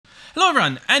Hello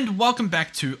everyone, and welcome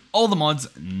back to All the Mods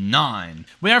 9.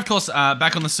 We are, of course,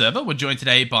 back on the server. We're joined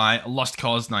today by Lost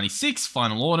Cause 96,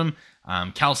 Final Autumn,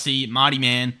 Kelsey, Marty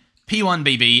Man,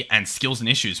 P1BB, and Skills and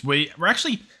Issues. We're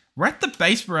at the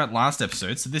base we were at last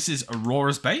episode, so this is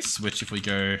Aurora's base, which if we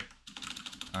go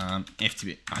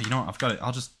FTB... Oh, you know what, I've got it.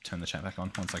 I'll just turn the chat back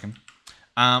on, 1 second.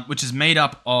 Which is made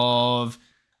up of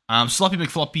Sloppy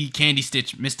McFloppy, Candy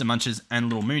Stitch, Mr. Munches, and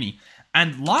Little Mooney.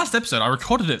 And last episode, I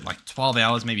recorded it like 12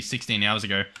 hours, maybe 16 hours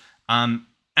ago, and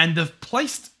they've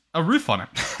placed a roof on it.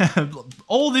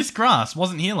 All this grass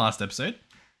wasn't here last episode.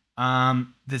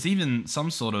 There's even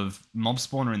some sort of mob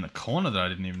spawner in the corner that I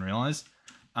didn't even realize.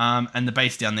 And the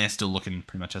base down there still looking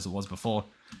pretty much as it was before.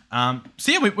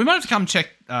 So yeah, we might have to come check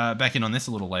back in on this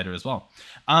a little later as well.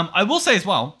 I will say as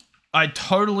well, I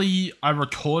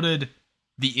recorded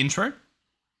the intro.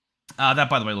 That,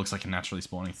 by the way, looks like a naturally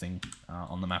spawning thing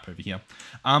on the map over here.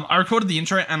 I recorded the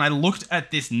intro, and I looked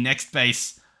at this next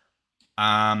base, but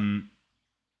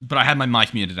I had my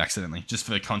mic muted accidentally, just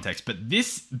for context. But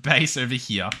this base over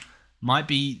here might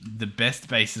be the best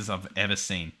bases I've ever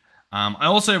seen. I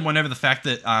also went over the fact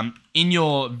that in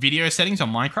your video settings on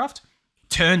Minecraft,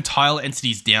 turn tile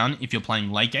entities down if you're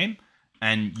playing late game,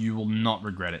 and you will not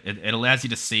regret it. It allows you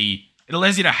to see... It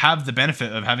allows you to have the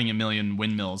benefit of having a million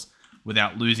windmills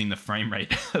without losing the frame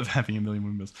rate of having a million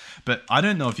windmills. But I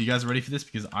don't know if you guys are ready for this,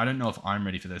 because I don't know if I'm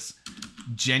ready for this.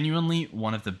 Genuinely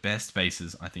one of the best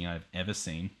bases I think I've ever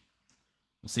seen.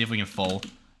 We'll see if we can fall.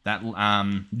 That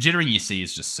jittering you see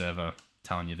is just server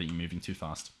telling you that you're moving too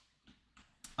fast.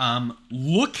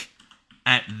 Look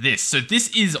at this. So this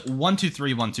is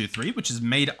 123123, which is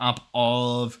made up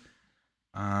of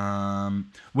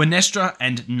Wenestra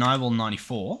and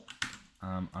Nywell94.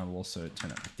 I will also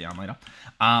turn it back down later.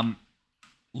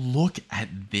 Look at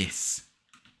this.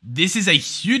 This is a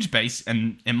huge base,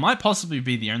 and it might possibly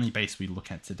be the only base we look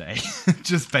at today,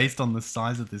 just based on the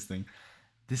size of this thing.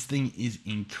 This thing is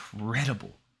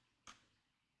incredible.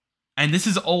 And this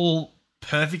is all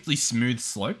perfectly smooth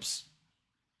slopes.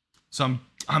 So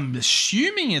I'm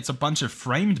assuming it's a bunch of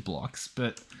framed blocks,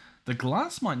 but the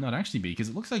glass might not actually be, because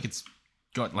it looks like it's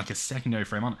got like a secondary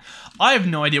frame on it. I have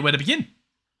no idea where to begin.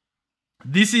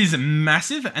 This is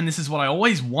massive, and this is what I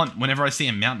always want whenever I see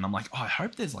a mountain. I'm like, oh, I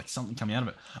hope there's like something coming out of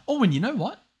it. Oh, and you know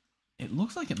what? It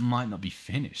looks like it might not be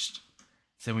finished.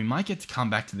 So we might get to come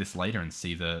back to this later and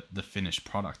see the finished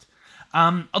product.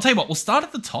 I'll tell you what, we'll start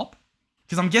at the top,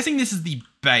 because I'm guessing this is the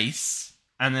base,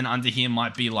 and then under here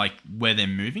might be like where they're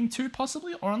moving to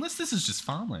possibly, or unless this is just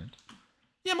farmland.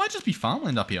 Yeah, it might just be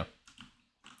farmland up here.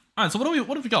 All right, so what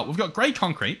have we got? We've got grey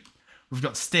concrete. We've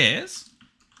got stairs.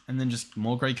 And then just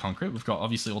more grey concrete. We've got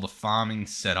obviously all the farming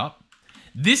set up.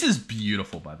 This is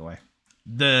beautiful, by the way.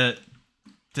 The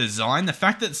design, the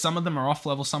fact that some of them are off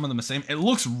level, some of them are same. It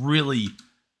looks really,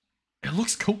 it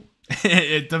looks cool.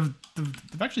 They've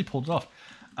actually pulled it off.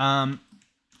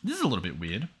 This is a little bit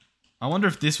weird. I wonder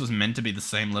if this was meant to be the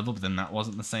same level, but then that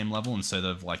wasn't the same level, and so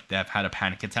they've had a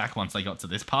panic attack once they got to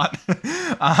this part.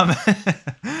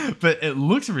 But it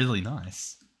looks really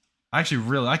nice. I actually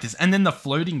really like this. And then the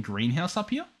floating greenhouse up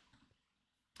here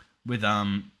with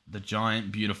the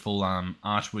giant, beautiful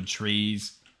archwood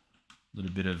trees. A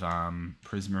little bit of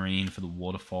prismarine for the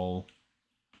waterfall.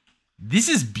 This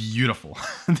is beautiful.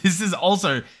 This is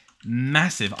also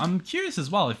massive. I'm curious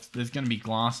as well if there's going to be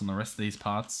glass on the rest of these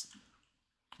parts.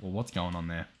 Or what's going on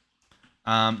there.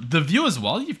 The view as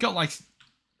well. You've got like,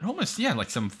 almost, yeah, like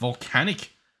some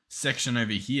volcanic section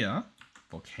over here.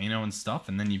 Volcano and stuff.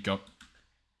 And then you've got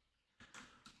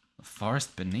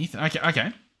forest beneath.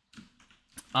 Okay.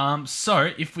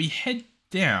 So if we head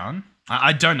down,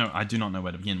 I don't know. I do not know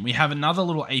where to begin. We have another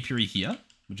little apiary here,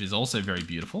 which is also very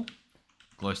beautiful.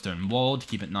 Glowstone wall to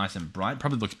keep it nice and bright.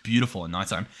 Probably looks beautiful at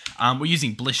nighttime. We're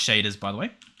using bliss shaders, by the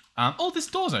way. Oh, this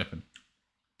door's open.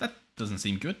 That doesn't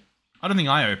seem good. I don't think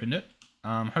I opened it.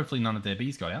 Hopefully none of their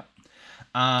bees got out.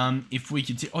 If we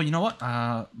could... Oh, you know what?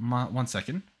 1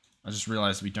 second. I just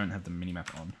realized we don't have the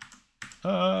minimap on.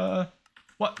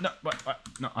 What? No, what?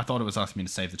 No, I thought it was asking me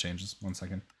to save the changes. 1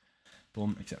 second.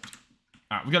 Boom, accept.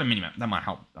 Alright, we got a minimap. That might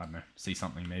help, I don't know, see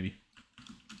something maybe.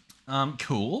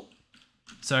 Cool.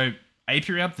 So,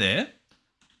 apiary up there.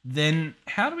 Then,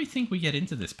 how do we think we get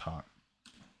into this part?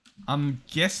 I'm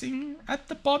guessing at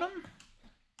the bottom?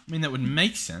 I mean, that would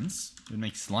make sense. It would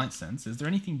make slight sense. Is there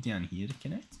anything down here to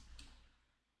connect?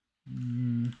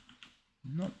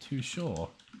 Not too sure.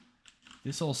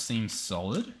 This all seems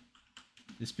solid.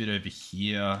 This bit over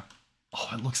here. Oh,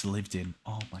 it looks lived in.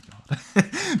 Oh my god.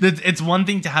 It's one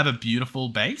thing to have a beautiful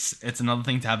base. It's another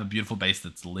thing to have a beautiful base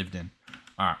that's lived in.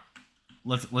 All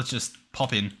right. Let's just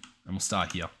pop in and we'll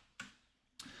start here.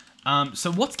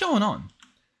 So what's going on?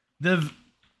 They've...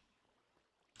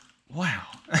 Wow.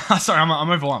 Sorry, I'm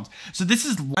overwhelmed. So this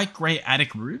is light grey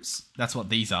attic roofs. That's what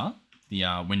these are.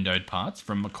 The windowed parts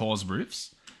from McCaw's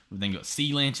roofs. We've then got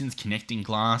sea lanterns, connecting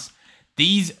glass.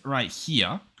 These right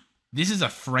here, this is a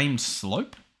framed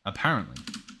slope, apparently.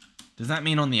 Does that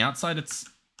mean on the outside it's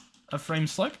a framed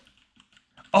slope?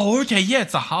 Oh, okay, yeah,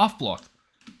 it's a half block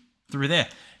through there.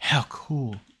 How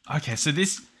cool. Okay, so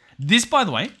this by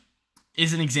the way,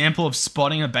 is an example of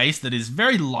spotting a base that is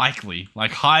very likely,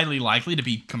 like highly likely to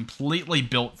be completely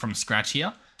built from scratch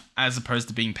here, as opposed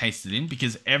to being pasted in,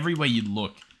 because everywhere you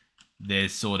look,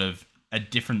 there's sort of a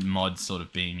different mod sort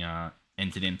of being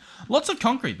entered in. Lots of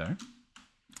concrete though.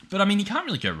 But I mean, you can't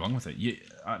really go wrong with it.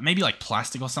 Maybe like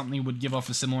plastic or something would give off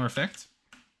a similar effect,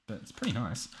 but it's pretty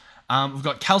nice. We've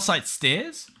got calcite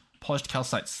stairs, polished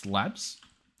calcite slabs.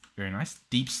 Very nice.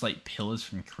 Deep slate pillars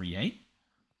from Create.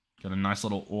 Got a nice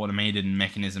little automated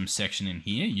mechanism section in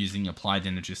here using applied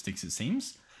energistics, it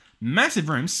seems. Massive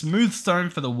room, smooth stone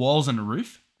for the walls and the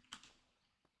roof.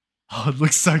 Oh, it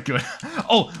looks so good.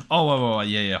 Oh,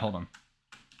 yeah, hold on.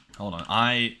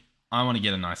 I want to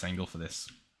get a nice angle for this,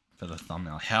 for the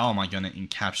thumbnail. How am I going to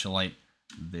encapsulate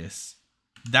this?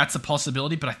 That's a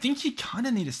possibility, but I think you kind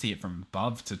of need to see it from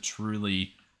above to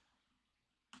truly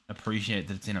appreciate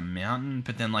that it's in a mountain.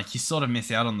 But then, like, you sort of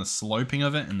miss out on the sloping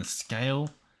of it and the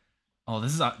scale. Oh,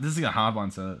 this is a hard one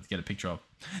to get a picture of.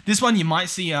 This one you might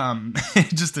see,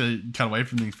 just to cut away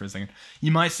from things for a second,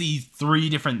 you might see 3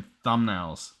 different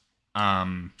thumbnails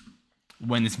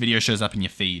when this video shows up in your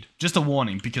feed. Just a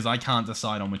warning, because I can't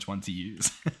decide on which one to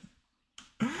use.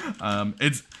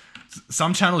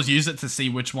 Some channels use it to see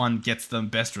which one gets the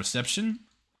best reception.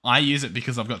 I use it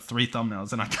because I've got 3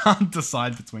 thumbnails and I can't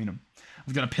decide between them.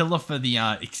 We've got a pillar for the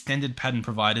extended pattern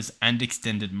providers and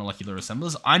extended molecular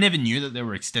assemblers. I never knew that there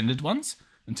were extended ones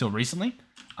until recently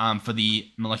for the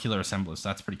molecular assemblers.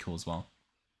 That's pretty cool as well.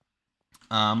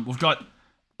 We've got...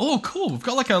 Oh, cool. We've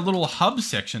got like a little hub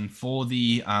section for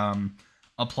the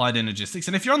applied energistics.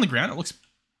 And if you're on the ground, it looks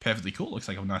perfectly cool. It looks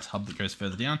like a nice hub that goes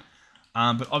further down.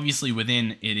 But obviously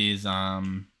within it is...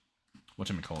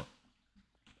 whatchamacallit?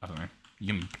 I don't know. You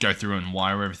can go through and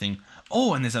wire everything.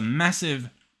 Oh, and there's a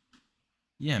massive...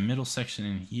 Yeah, middle section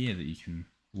in here that you can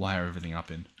wire everything up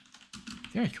in.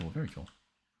 Very cool, very cool.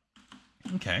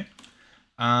 Okay.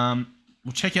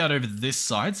 We'll check out over this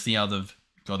side, see how they've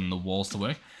gotten the walls to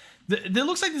work. There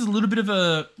looks like there's a little bit of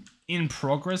a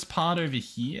in-progress part over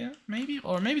here, maybe?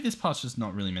 Or maybe this part's just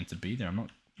not really meant to be there. I'm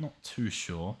not too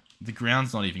sure. The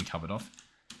ground's not even covered off.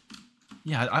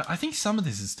 Yeah, I think some of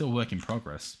this is still work in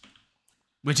progress.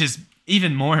 Which is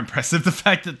even more impressive, the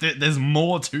fact that there's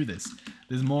more to this.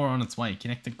 There's more on its way.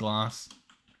 Connected glass.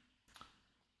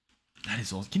 That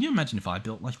is awesome. Can you imagine if I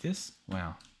built like this?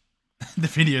 Wow. The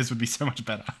videos would be so much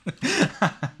better.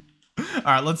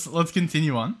 Alright, let's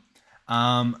continue on.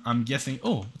 I'm guessing...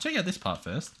 Oh, check out this part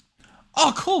first.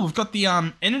 Oh, cool. We've got the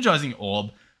energizing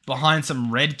orb behind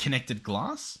some red connected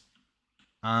glass.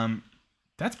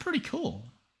 That's pretty cool.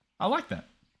 I like that.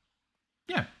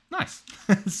 Yeah, nice.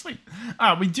 Sweet.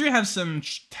 Alright, we do have some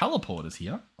teleporters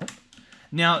here. Oh.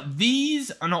 Now, these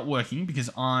are not working because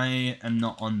I am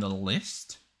not on the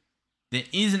list. There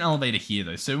is an elevator here,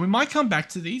 though. So we might come back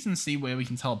to these and see where we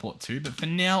can teleport to. But for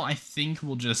now, I think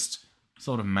we'll just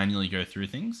sort of manually go through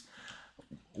things.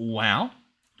 Wow.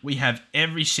 We have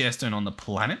every share stone on the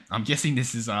planet. I'm guessing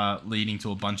this is leading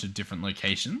to a bunch of different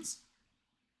locations.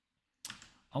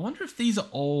 I wonder if these are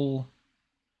all...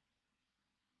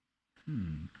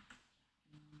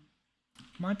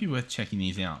 Might be worth checking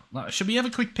these out. Should we have a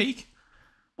quick peek?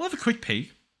 We'll have a quick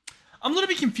peek. I'm a little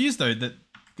bit confused, though, that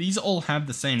these all have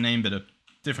the same name but are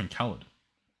different colored.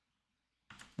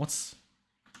 What's...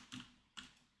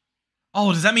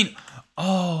 Oh, does that mean...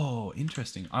 Oh,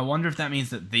 interesting. I wonder if that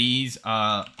means that these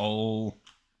are all...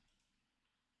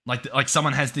 Like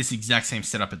someone has this exact same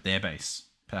setup at their base,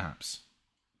 perhaps.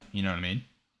 You know what I mean?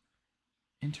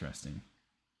 Interesting.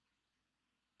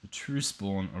 The True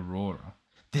Spawn Aurora.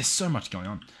 There's so much going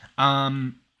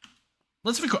on.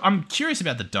 Let's have a quick... I'm curious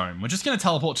about the dome. We're just going to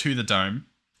teleport to the dome.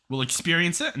 We'll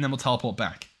experience it, and then we'll teleport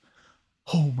back.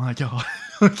 Oh my god.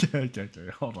 Okay.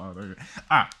 Hold on.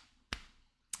 Alright.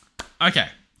 Okay,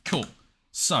 cool.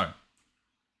 So,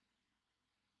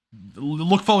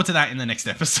 look forward to that in the next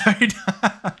episode.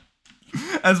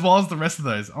 As well as the rest of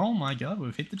those. Oh my god,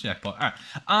 we've hit the jackpot.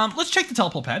 Alright, let's check the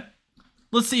teleport pad.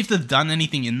 Let's see if they've done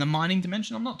anything in the mining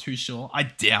dimension. I'm not too sure. I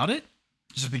doubt it.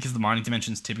 Just because the mining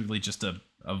dimension is typically just a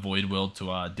void world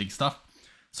to dig stuff.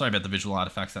 Sorry about the visual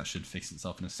artifacts. That should fix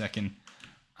itself in a second.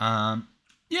 Yeah,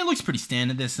 it looks pretty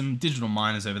standard. There's some digital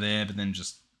miners over there, but then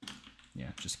just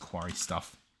quarry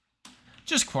stuff.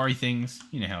 just quarry things.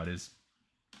 You know how it is.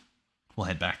 We'll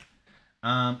head back.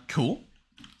 Cool.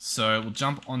 So we'll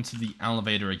jump onto the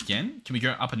elevator again. Can we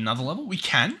go up another level? We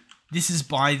can. This is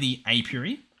by the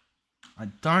apiary. I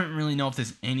don't really know if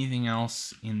there's anything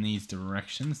else in these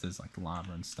directions. There's like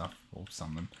lava and stuff or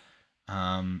something.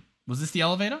 Was this the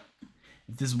elevator?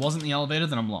 If this wasn't the elevator,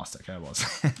 then I'm lost. Okay, it was.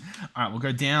 All right, we'll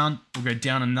go down. We'll go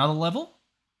down another level.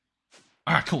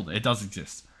 All right, cool. It does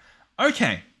exist.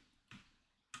 Okay.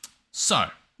 So,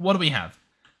 what do we have?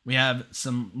 We have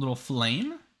some little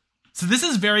flame. So this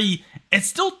is very, it's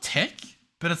still tech,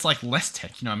 but it's like less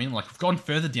tech, you know what I mean? Like we've gone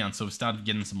further down, so we've started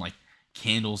getting some like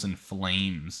candles and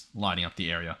flames lighting up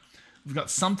the area. We've got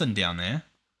something down there.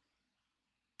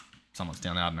 Someone's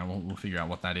down there, I don't know, we'll figure out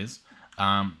what that is.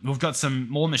 We've got some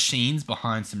more machines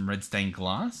behind some red stained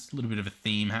glass. A little bit of a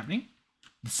theme happening.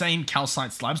 The same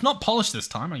calcite slabs, not polished this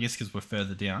time, I guess because we're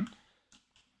further down.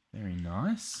 Very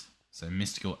nice. So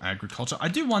mystical agriculture. I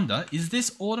do wonder, is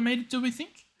this automated, do we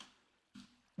think?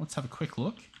 Let's have a quick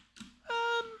look.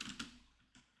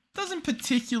 Doesn't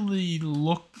particularly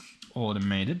look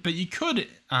automated, but you could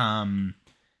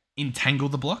entangle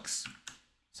the blocks.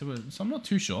 So I'm not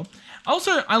too sure.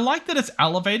 Also, I like that it's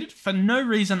elevated for no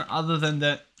reason other than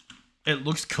that it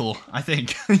looks cool, I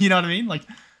think. You know what I mean? Like,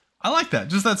 I like that.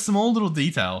 Just that small little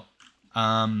detail.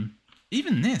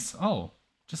 Even this. Oh,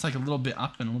 just like a little bit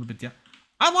up and a little bit down.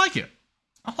 I like it.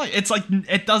 It's like,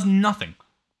 it does nothing,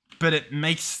 but it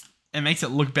makes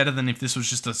it look better than if this was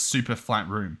just a super flat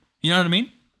room. You know what I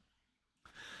mean?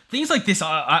 Things like this,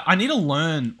 I need to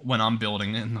learn when I'm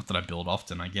building, not that I build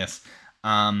often, I guess,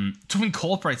 to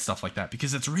incorporate stuff like that,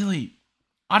 because it's really,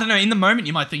 I don't know, in the moment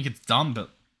you might think it's dumb, but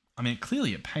I mean,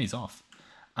 clearly it pays off.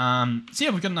 So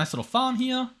yeah, we've got a nice little farm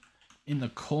here. In the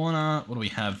corner, what do we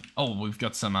have? Oh, we've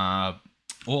got some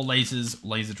ore lasers,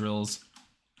 laser drills,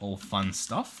 all fun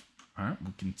stuff. All right,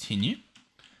 we'll continue.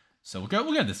 So we'll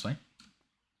go this way.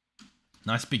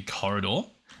 Nice big corridor.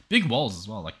 Big walls as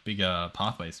well, like bigger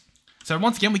pathways. So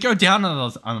once again, we go down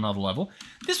on another level.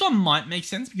 This one might make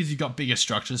sense because you've got bigger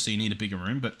structures, so you need a bigger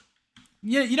room. But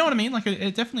yeah, you know what I mean? Like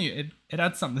it definitely, it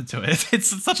adds something to it.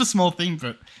 It's such a small thing,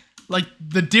 but like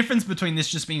the difference between this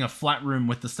just being a flat room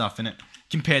with the stuff in it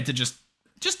compared to just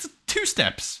 2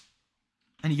 steps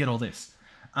and you get all this.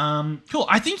 Cool.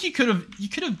 I think you could have,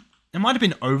 it might have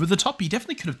been over the top. You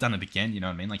definitely could have done it again. You know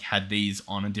what I mean? Like had these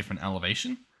on a different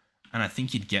elevation. And I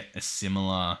think you'd get a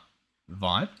similar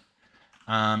vibe.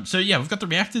 So yeah, we've got the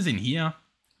reactors in here.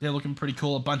 They're looking pretty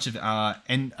cool. A bunch of,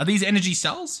 and are these energy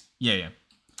cells? Yeah.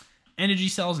 Energy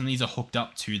cells, and these are hooked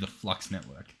up to the flux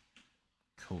network.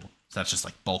 Cool. So that's just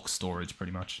like bulk storage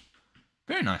pretty much.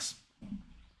 Very nice.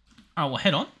 All right, we'll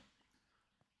head on.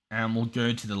 And we'll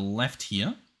go to the left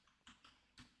here.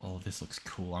 Oh, this looks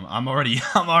cool. I'm already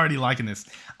liking this.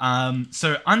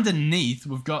 So underneath,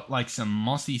 we've got like some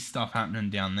mossy stuff happening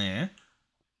down there.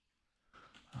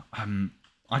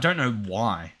 I don't know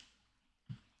why,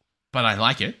 but I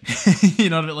like it. You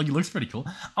know what I mean? Like it looks pretty cool.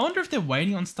 I wonder if they're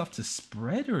waiting on stuff to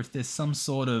spread, or if there's some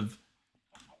sort of,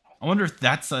 I wonder if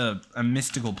that's a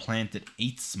mystical plant that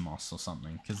eats moss or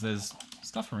something, because there's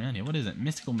stuff around here. What is it?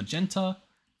 Mystical magenta,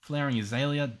 flowering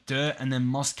azalea, dirt, and then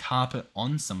moss carpet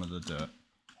on some of the dirt.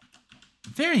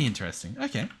 Very interesting.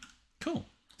 Okay, cool.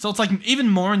 So it's like even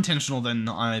more intentional than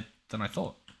I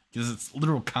thought, because it's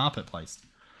literal carpet placed.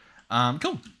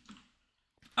 Cool.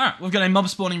 All right, we've got a mob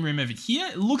spawning room over here.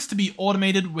 It looks to be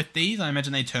automated with these. I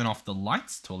imagine they turn off the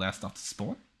lights to allow stuff to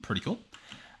spawn. Pretty cool.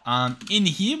 In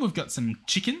here, we've got some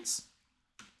chickens.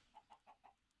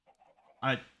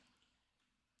 I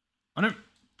don't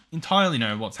entirely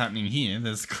know what's happening here.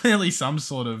 There's clearly some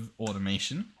sort of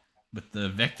automation with the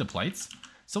vector plates.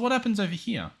 So what happens over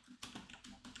here?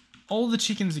 All the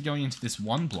chickens are going into this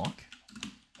one block,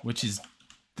 which is,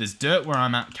 there's dirt where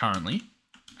I'm at currently.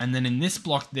 And then in this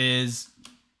block, there's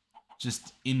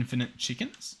just infinite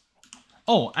chickens.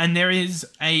 Oh, and there is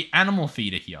a animal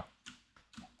feeder here.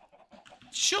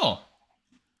 Sure.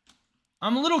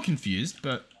 I'm a little confused,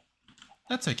 but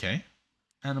that's okay.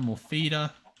 Animal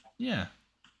feeder. Yeah.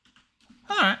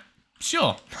 All right.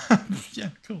 Sure. Yeah,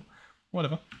 cool.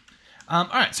 Whatever. All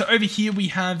right, so over here we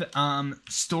have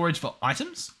storage for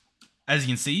items. As you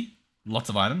can see, lots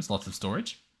of items, lots of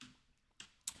storage.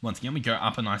 Once again, we go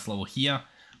up a nice level here.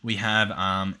 We have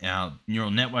our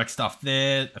neural network stuff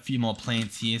there. A few more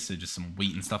plants here, so just some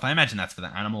wheat and stuff. I imagine that's for the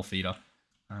animal feeder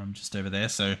just over there.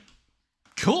 So,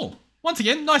 cool. Once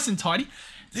again, nice and tidy.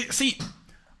 See,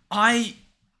 I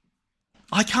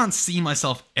can't see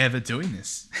myself ever doing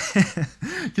this.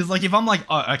 Because, like, if I'm like,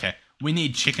 oh, okay, we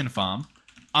need chicken farm.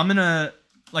 I'm gonna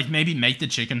like maybe make the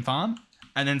chicken farm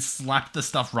and then slap the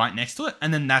stuff right next to it,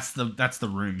 and then that's the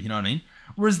room. You know what I mean?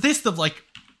 Whereas this, the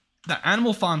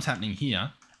animal farm's happening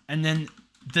here, and then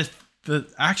the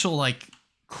actual like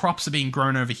crops are being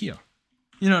grown over here.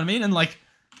 You know what I mean? And like,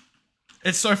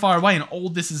 it's so far away, and all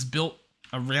this is built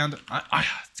around it.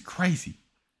 It's crazy.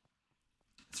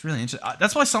 It's really interesting.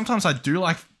 That's why sometimes I do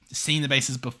like seeing the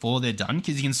bases before they're done,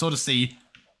 because you can sort of see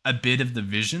a bit of the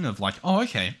vision of like, oh,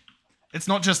 okay. It's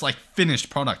not just like finished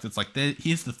product. It's like,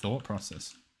 here's the thought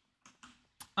process.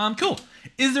 Cool.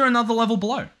 Is there another level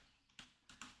below?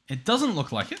 It doesn't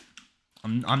look like it.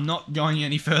 I'm not going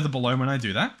any further below when I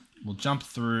do that. We'll jump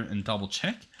through and double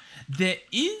check. There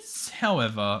is,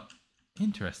 however,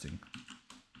 interesting.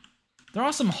 There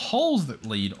are some holes that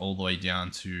lead all the way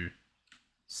down to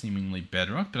seemingly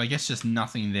bedrock, but I guess just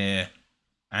nothing there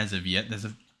as of yet. There's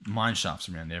mine shafts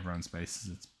around everyone's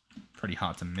bases. It's pretty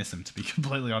hard to miss them, to be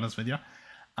completely honest with you.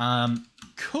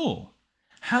 Cool.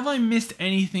 Have I missed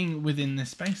anything within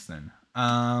this space then?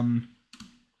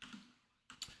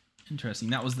 Interesting.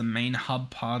 That was the main hub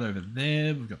part over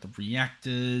there. We've got the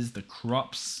reactors, the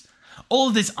crops, all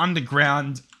of this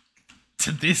underground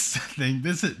to this thing.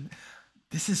 This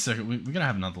is so good. We're going to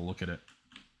have another look at it.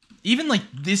 Even like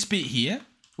this bit here,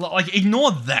 like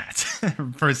ignore that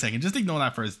for a second. Just ignore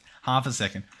that for half a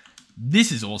second.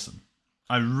 This is awesome.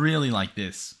 I really like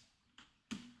this.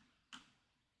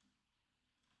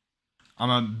 I'm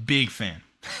a big fan.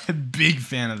 Big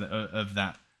fan of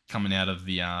that coming out of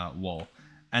the wall.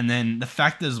 And then the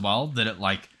fact as well that it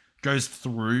like goes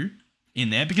through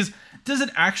in there, because does it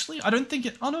actually? I don't think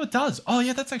it. Oh no, it does. Oh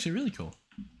yeah, that's actually really cool.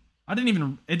 It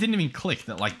didn't even click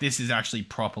that like this is actually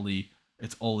properly.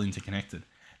 It's all interconnected.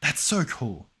 That's so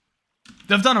cool.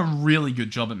 They've done a really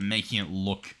good job at making it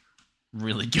look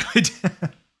really good.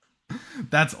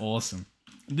 That's awesome.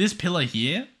 This pillar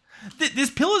here, this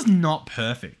pillar's not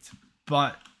perfect,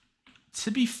 but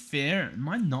to be fair, it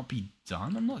might not be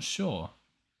done. I'm not sure.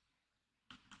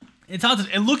 It's hard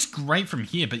to, it looks great from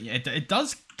here, but it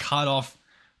does cut off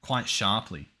quite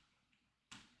sharply.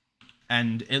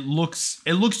 And it looks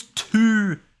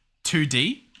too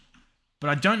 2D, but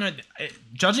I don't know.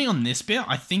 Judging on this bit,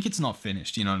 I think it's not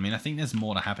finished. You know what I mean? I think there's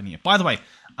more to happen here. By the way,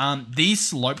 these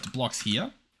sloped blocks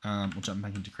here, we'll jump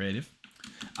back into creative.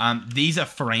 These are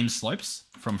frame slopes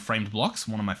from framed blocks.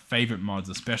 One of my favorite mods,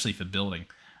 especially for building.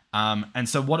 And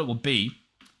so what it will be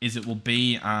is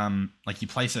like you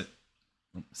place it.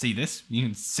 See this? You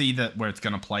can see that where it's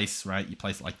going to place, right? You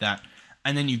place it like that.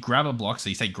 And then you grab a block. So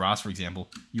you say grass, for example.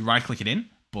 You right click it in.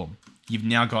 Boom. You've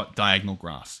now got diagonal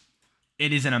grass.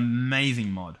 It is an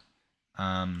amazing mod.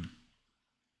 And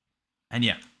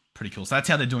yeah, pretty cool. So that's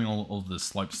how they're doing all the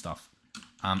slope stuff.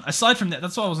 Aside from that,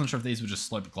 that's why I wasn't sure if these were just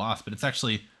sloped glass, but it's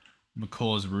actually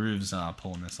McCaw's roofs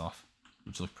pulling this off,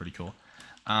 which look pretty cool.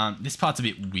 This part's a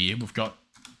bit weird. We've got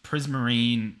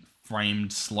prismarine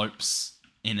framed slopes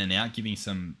in and out, giving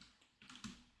some,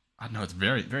 I don't know, it's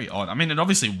very, very odd. I mean, it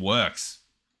obviously works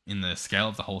in the scale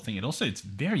of the whole thing. It's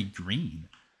very green.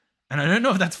 And I don't know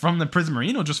if that's from the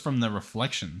prismarine or just from the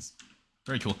reflections.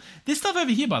 Very cool. This stuff over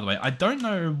here, by the way, I don't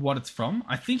know what it's from.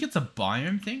 I think it's a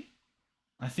biome thing.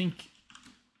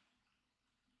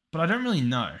 But I don't really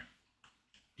know.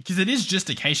 Because it is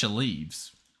just acacia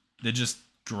leaves. They're just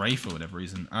grey for whatever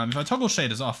reason. If I toggle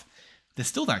shaders off, they're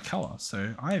still that color.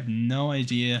 So I have no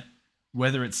idea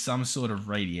whether it's some sort of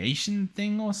radiation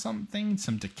thing or something.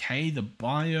 Some decay, the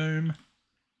biome.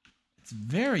 It's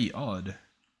very odd.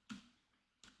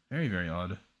 Very, very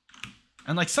odd.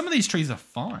 And like some of these trees are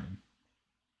fine.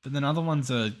 But then other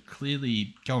ones are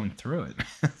clearly going through it.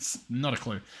 It's not a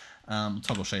clue.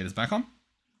 Toggle shaders back on.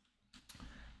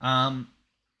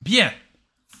 But yeah,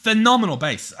 phenomenal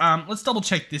base. Let's double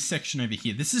check this section over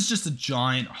here. This is just a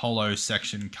giant hollow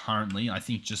section currently. I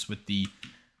think just with the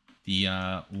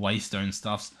waystone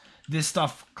stuffs. This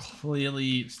stuff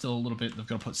clearly still a little bit, they've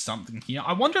got to put something here.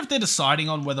 I wonder if they're deciding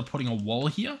on whether putting a wall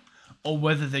here or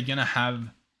whether they're going to have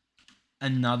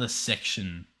another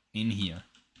section in here.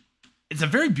 It's a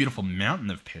very beautiful mountain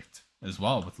they've picked as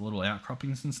well with little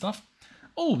outcroppings and stuff.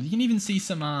 Oh, you can even see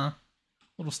some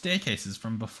little staircases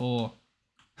from before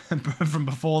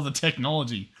the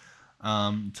technology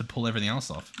to pull everything else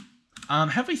off.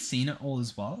 Have we seen it all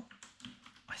as well?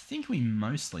 I think we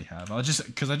mostly have.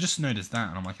 Because I just noticed that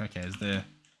and I'm like, okay, is there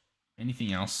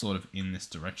anything else sort of in this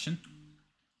direction?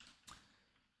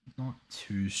 Not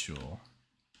too sure.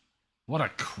 What a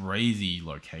crazy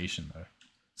location though.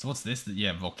 So what's this?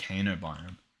 Yeah, volcano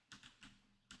biome.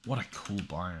 What a cool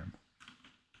biome.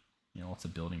 You know, lots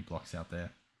of building blocks out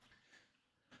there.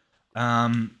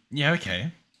 Yeah,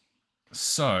 okay.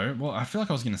 So, well, I feel like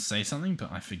I was going to say something,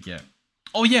 but I forget.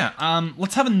 Oh yeah,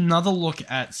 let's have another look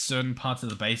at certain parts of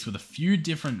the base with a few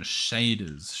different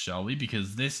shaders, shall we?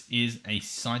 Because this is a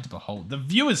sight to behold. The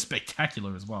view is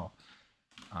spectacular as well.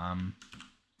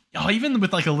 Oh, even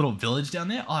with like a little village down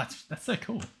there. Oh, that's so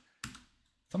cool.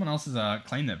 Someone else has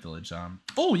claimed that village.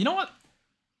 Oh, you know what?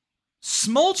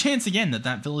 Small chance again that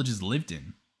that village is lived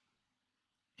in.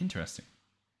 Interesting.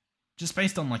 Just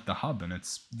based on like the hub, and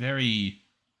it's very,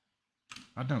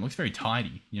 I don't know, it looks very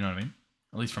tidy. You know what I mean?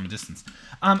 At least from a distance.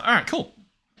 All right, cool.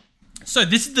 So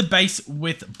this is the base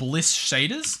with Bliss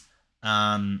shaders.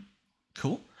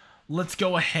 Cool. Let's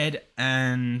go ahead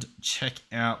and check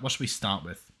out, what should we start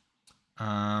with?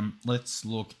 Let's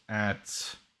look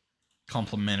at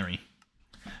complementary.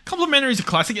 Complementary is a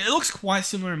classic. It looks quite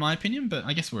similar in my opinion, but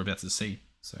I guess we're about to see.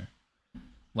 So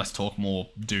less talk, more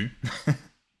do.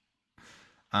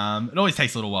 It always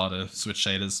takes a little while to switch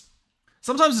shaders.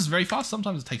 Sometimes it's very fast,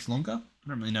 sometimes it takes longer. I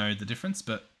don't really know the difference,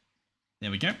 but there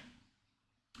we go.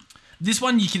 This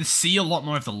one, you can see a lot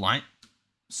more of the light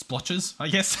splotches, I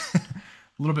guess. A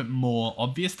little bit more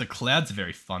obvious. The clouds are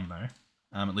very fun, though.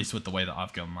 At least with the way that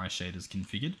I've got my shaders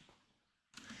configured.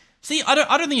 See, I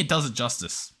don't think it does it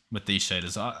justice with these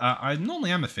shaders. I normally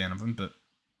am a fan of them, but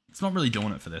it's not really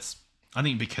doing it for this. I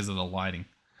think because of the lighting.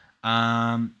 We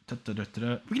can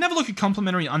have a look at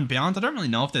complementary unbound. I don't really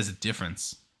know if there's a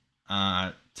difference.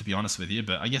 To be honest with you,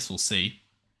 but I guess we'll see.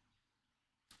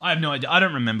 I have no idea. I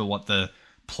don't remember what the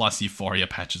plus Euphoria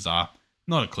patches are.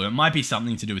 Not a clue. It might be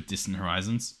something to do with Distant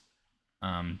Horizons.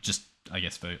 Just, I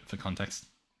guess, for context.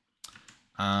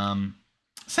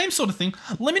 Same sort of thing.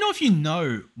 Let me know if you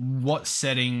know what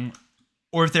setting,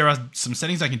 or if there are some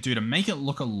settings I can do to make it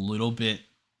look a little bit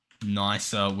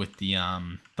nicer with the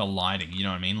lighting. You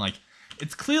know what I mean? Like,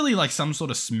 it's clearly like some sort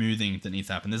of smoothing that needs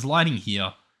to happen. There's lighting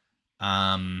here.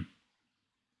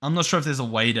 I'm not sure if there's a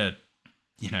way to,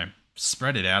 you know,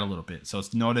 spread it out a little bit so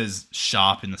it's not as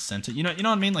sharp in the center. You know what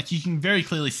I mean? Like, you can very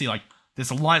clearly see, like, there's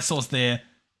a light source there.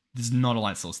 There's not a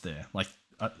light source there. Like,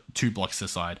 2 blocks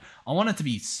aside. I want it to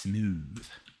be smooth.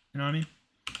 You know what I mean?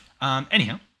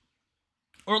 Anyhow.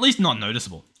 Or at least not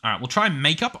noticeable. All right, we'll try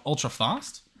makeup ultra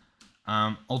fast.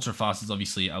 Ultra fast is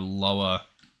obviously a lower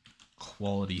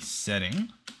quality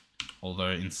setting. Although,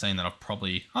 in saying that, I've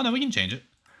probably... Oh, no, we can change it.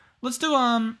 Let's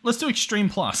do extreme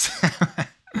plus.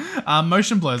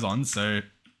 Motion blur's on, so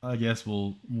I guess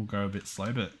we'll go a bit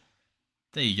slow, but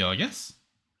there you go, I guess.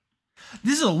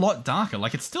 This is a lot darker.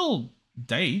 Like, it's still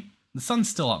day. The sun's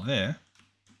still up there.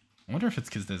 I wonder if it's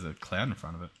because there's a cloud in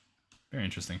front of it. Very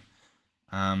interesting.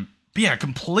 But yeah,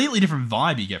 completely different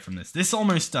vibe you get from this. This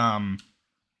almost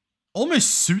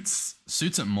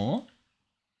suits it more.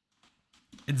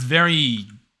 It's very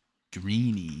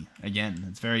greeny. Again,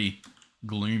 it's very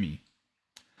gloomy.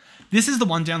 This is the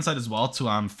one downside as well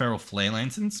to feral flare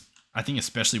lanterns. I think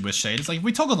especially with shaders. Like, if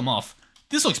we toggle them off,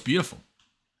 this looks beautiful.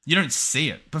 You don't see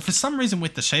it. But for some reason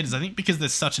with the shaders, I think because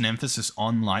there's such an emphasis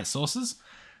on light sources,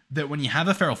 that when you have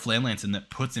a feral flare lantern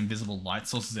that puts invisible light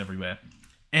sources everywhere,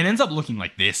 it ends up looking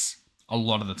like this a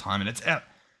lot of the time. And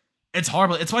it's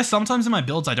horrible. It's why sometimes in my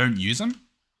builds I don't use them.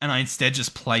 And I instead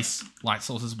just place light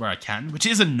sources where I can, which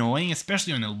is annoying,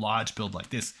 especially on a large build like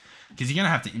this. Because you're going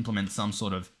to have to implement some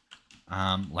sort of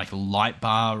like a light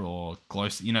bar or glow,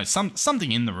 you know,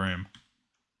 something in the room.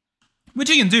 Which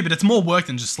you can do, but it's more work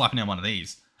than just slapping down one of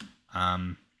these.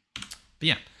 But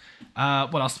yeah.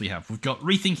 What else do we have? We've got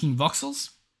Rethinking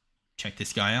Voxels. Check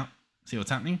this guy out. See what's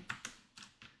happening.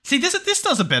 See, this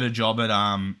does a better job at...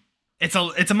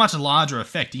 It's a much larger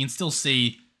effect. You can still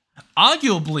see...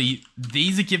 Arguably,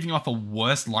 these are giving off a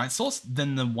worse light source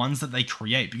than the ones that they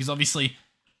create. Because obviously,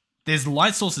 there's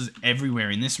light sources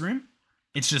everywhere in this room.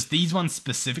 It's just these ones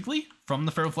specifically, from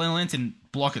the Feral Flare Lantern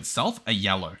block itself, are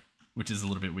yellow. Which is a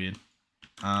little bit weird.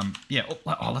 Yeah,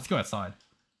 oh, let's go outside.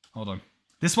 Hold on.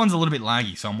 This one's a little bit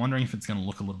laggy, so I'm wondering if it's going to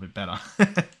look a little bit better.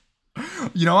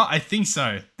 You know what? I think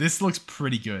so. This looks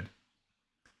pretty good.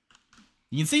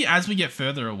 You can see as we get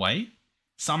further away,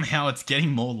 somehow it's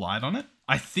getting more light on it.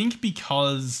 I think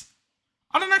because...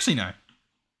 I don't actually know.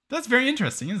 That's very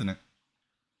interesting, isn't it?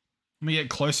 When we get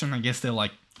closer and I guess they're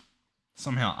like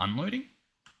somehow unloading.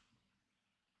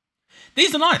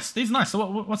 These are nice. These are nice. So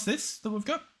what's this that we've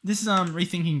got? This is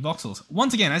Rethinking Voxels.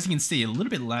 Once again, as you can see, a little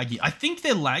bit laggy. I think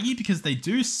they're laggy because they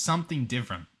do something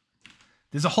different.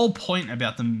 There's a whole point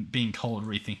about them being called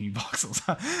Rethinking Voxels.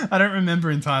 I don't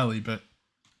remember entirely, but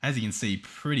as you can see,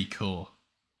 pretty cool.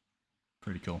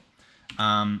 Pretty cool.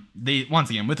 Once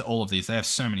again, with all of these, they have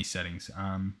so many settings.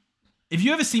 If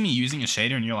you ever see me using a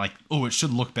shader and you're like, oh, it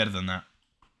should look better than that,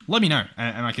 let me know.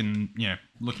 And I can, you know,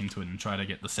 look into it and try to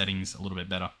get the settings a little bit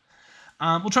better.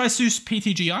 We'll try Seuss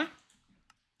PTGI.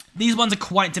 These ones are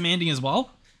quite demanding as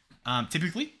well,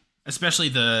 typically, especially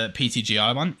the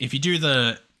PTGI one. If you do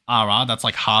the RR, that's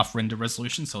like half render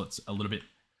resolution, so it's a little bit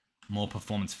more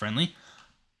performance friendly.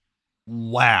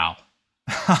 Wow.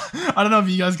 I don't know if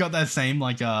you guys got that same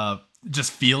like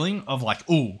just feeling of like,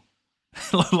 ooh,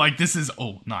 like this is,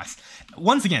 oh, nice.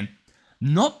 Once again,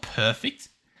 not perfect,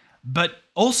 but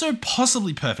also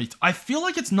possibly perfect. I feel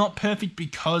like it's not perfect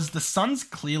because the sun's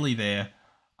clearly there.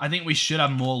 I think we should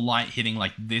have more light hitting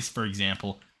like this, for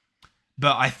example.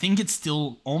 But I think it's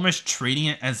still almost treating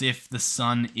it as if the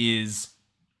sun is,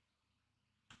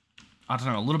 I don't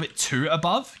know, a little bit too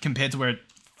above compared to where it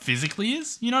physically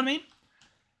is. You know what I mean?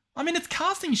 I mean, it's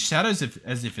casting shadows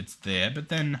as if it's there, but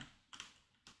then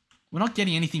we're not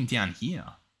getting anything down here.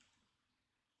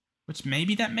 Which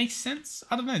maybe that makes sense?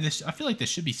 I don't know. I feel like there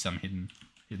should be some hidden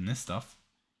this stuff.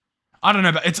 I don't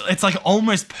know, but it's like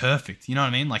almost perfect. You know what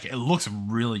I mean? Like it looks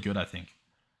really good, I think.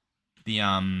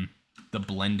 The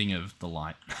blending of the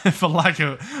light. for lack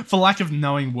of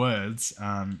knowing words,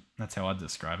 that's how I'd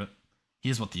describe it.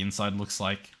 Here's what the inside looks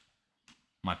like.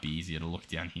 Might be easier to look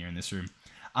down here in this room.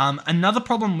 Another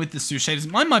problem with the Sous shaders,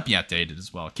 mine might be outdated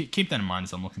as well. Keep that in mind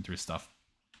as I'm looking through stuff.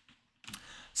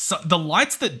 So the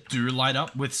lights that do light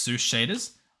up with Sous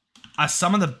shaders are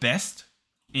some of the best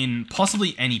in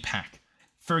possibly any pack.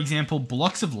 For example,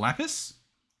 blocks of lapis,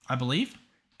 I believe,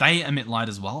 they emit light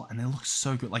as well, and they look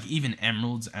so good. Like even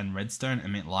emeralds and redstone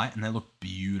emit light, and they look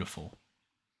beautiful.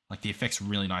 Like the effect's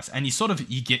really nice, and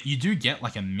you do get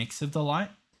like a mix of the light.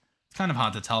 It's kind of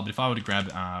hard to tell, but if I were to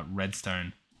grab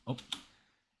redstone block,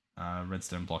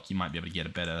 you might be able to get a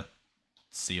better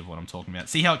see of what I'm talking about.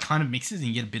 See how it kind of mixes, and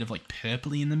you get a bit of like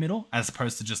purpley in the middle, as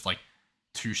opposed to just like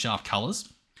two sharp colors.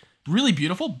 Really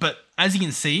beautiful, but as you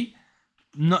can see,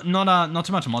 not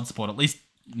too much mod support, at least,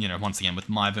 you know, once again, with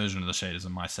my version of the shaders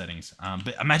and my settings.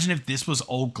 But imagine if this was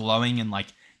all glowing and like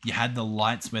you had the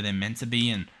lights where they're meant to be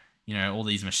and, you know, all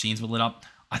these machines were lit up.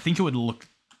 I think it would look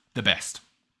the best,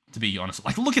 to be honest.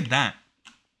 Like, look at that.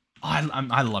 I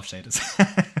love shaders.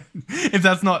 If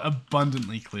that's not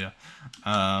abundantly clear.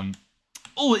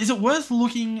 Oh, is it worth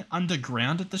looking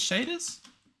underground at the shaders?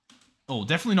 Oh,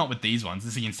 definitely not with these ones.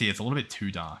 As you can see, it's a little bit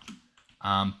too dark.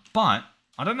 But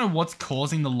I don't know what's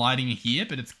causing the lighting here,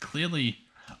 but it's clearly...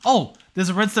 Oh, there's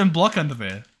a redstone block under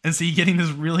there. And so you're getting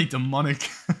this really demonic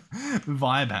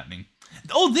vibe happening.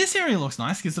 Oh, this area looks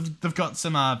nice because they've got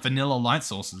some vanilla light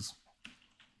sources.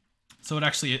 So it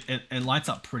actually, it lights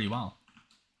up pretty well.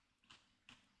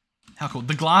 How cool.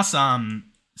 The glass,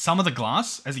 some of the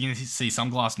glass, as you can see, some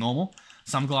glass normal,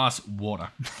 some glass water.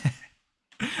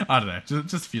 I don't know,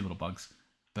 just a few little bugs.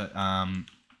 But,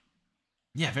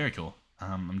 yeah, very cool.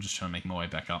 I'm just trying to make my way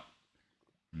back up.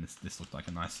 And this looked like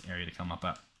a nice area to come up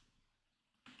at.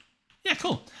 Yeah,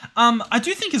 cool. I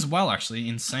do think as well, actually,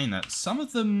 in saying that, some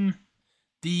of them,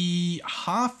 the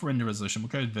half render resolution, we'll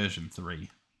go to version 3.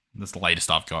 This is the latest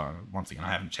I've got. Once again,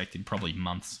 I haven't checked in probably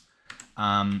months.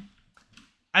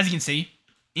 As you can see,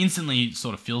 instantly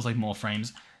sort of feels like more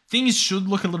frames. Things should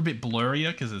look a little bit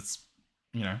blurrier because it's,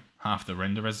 you know, half the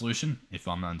render resolution, if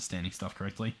I'm understanding stuff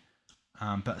correctly.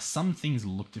 But some things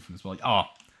look different as well. Oh,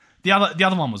 the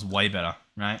other one was way better,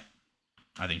 right?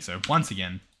 I think so. Once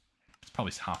again, it's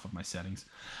probably half of my settings.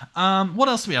 What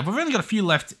else do we have? We've only got a few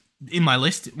left in my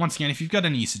list. Once again, if you've got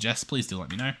any you suggest, please do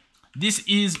let me know. This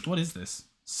is, what is this?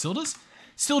 Silder's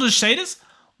shaders.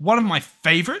 One of my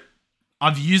favorite.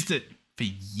 I've used it for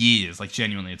years, like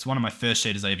genuinely. It's one of my first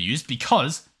shaders I ever used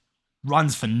because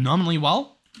runs phenomenally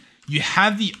well. You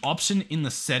have the option in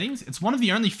the settings. It's one of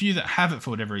the only few that have it for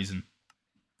whatever reason,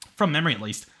 from memory at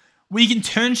least, where you can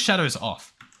turn shadows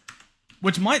off,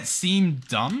 which might seem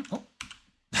dumb. Oh,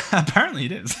 apparently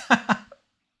it is.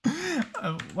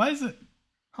 Why is it?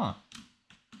 Huh.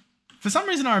 For some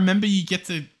reason I remember you get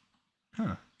to...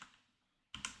 Huh.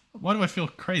 Why do I feel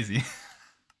crazy?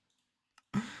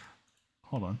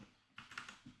 Hold on.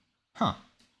 Huh.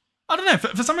 I don't know.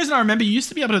 For some reason I remember you used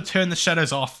to be able to turn the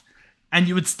shadows off and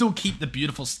you would still keep the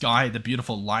beautiful sky, the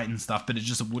beautiful light and stuff, but it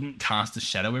just wouldn't cast a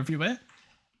shadow everywhere.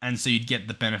 And so you'd get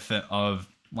the benefit of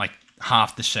like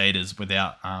half the shaders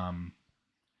without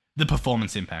the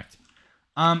performance impact.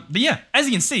 But yeah, as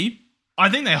you can see, I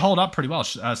think they hold up pretty well.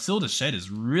 Silder's shaders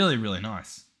really, really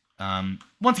nice.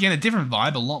 Once again, a different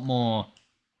vibe, a lot more...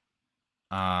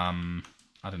 I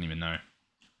don't even know.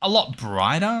 A lot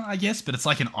brighter, I guess, but it's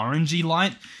like an orangey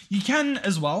light. You can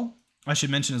as well, I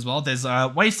should mention as well, there's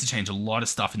ways to change a lot of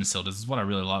stuff in Silder's. This is what I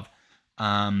really love.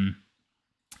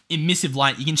 Emissive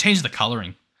light, you can change the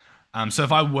coloring. So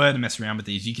if I were to mess around with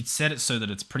these, you could set it so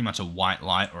that it's pretty much a white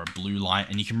light or a blue light,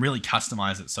 and you can really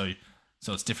customize it so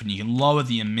it's different. You can lower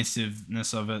the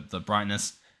emissiveness of it, the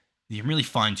brightness. You can really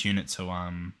fine tune it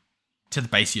to the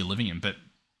base you're living in. But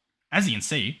as you can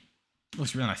see, it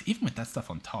looks really nice, even with that stuff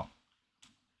on top.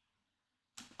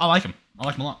 I like them. I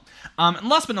like them a lot. And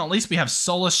last but not least, we have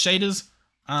solar shaders.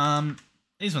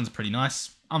 These ones are pretty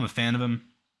nice. I'm a fan of them.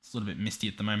 It's a little bit misty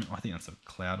at the moment. Oh, I think that's a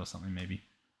cloud or something, maybe.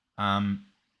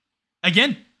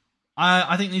 Again,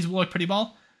 I think these will work pretty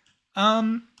well.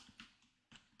 Oh,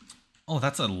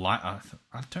 that's a light. I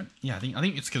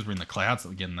think it's because we're in the clouds that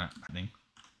we're getting that thing.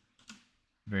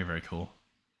 Very, very cool.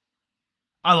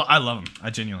 I love them. I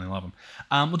genuinely love them.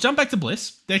 We'll jump back to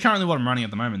Bliss. They're currently what I'm running at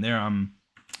the moment. They're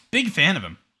big fan of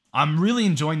them. I'm really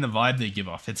enjoying the vibe they give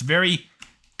off. It's very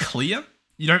clear.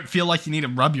 You don't feel like you need to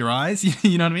rub your eyes.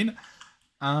 You know what I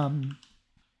mean?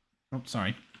 Oh,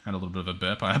 sorry. Had a little bit of a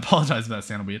burp. I apologize if that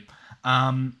sounded weird.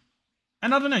 And I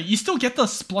don't know. You still get the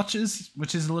splotches,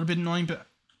 which is a little bit annoying, but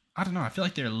I don't know. I feel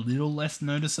like they're a little less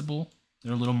noticeable.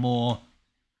 They're a little more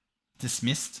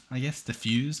dismissed, I guess.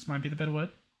 Diffused might be the better word.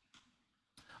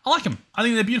 I like them. I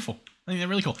think they're beautiful. I think they're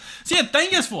really cool. So yeah,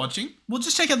 thank you guys for watching. We'll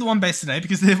just check out the one base today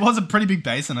because there was a pretty big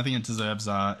base and I think it deserves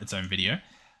its own video.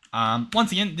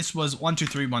 Once again, this was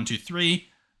 123123,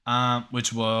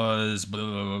 which was blah,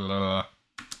 blah, blah, blah.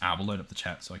 We'll load up the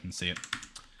chat so I can see it.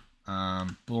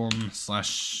 Boom /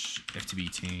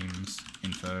 FTB teams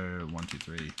info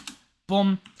 123.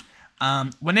 Boom.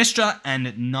 Wenestra and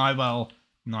Nywell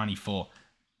 94.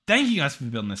 Thank you guys for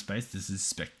building this base. This is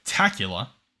spectacular.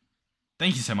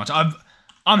 Thank you so much.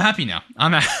 I'm happy now.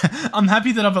 I'm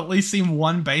happy that I've at least seen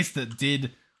one base that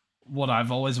did what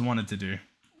I've always wanted to do.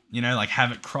 You know, like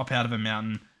have it crop out of a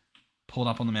mountain, pulled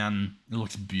up on the mountain. It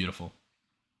looks beautiful.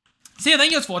 So yeah,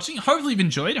 thank you guys for watching. Hopefully you've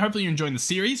enjoyed. Hopefully you're enjoying the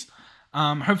series.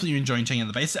 Hopefully you're enjoying checking out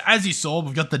the base. As you saw,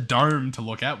 we've got the dome to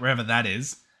look at, wherever that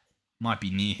is. Might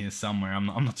be near here somewhere. I'm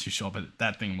not too sure, but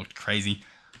that thing looked crazy.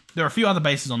 There are a few other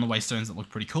bases on the Waystones that look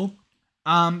pretty cool.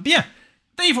 But yeah,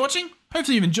 thank you for watching.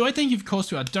 Hopefully you've enjoyed. Thank you, of course,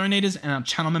 to our donators and our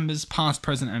channel members, past,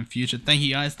 present, and future. Thank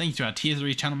you, guys. Thank you to our Tier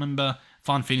 3 channel member,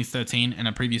 Fun Phoenix 13, and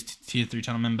our previous Tier 3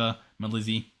 channel member,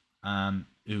 Melizzy,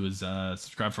 who was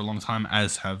subscribed for a long time,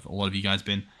 as have a lot of you guys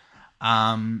been.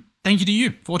 Thank you to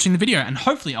you for watching the video, and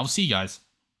hopefully I'll see you guys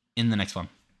in the next one.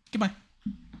 Goodbye.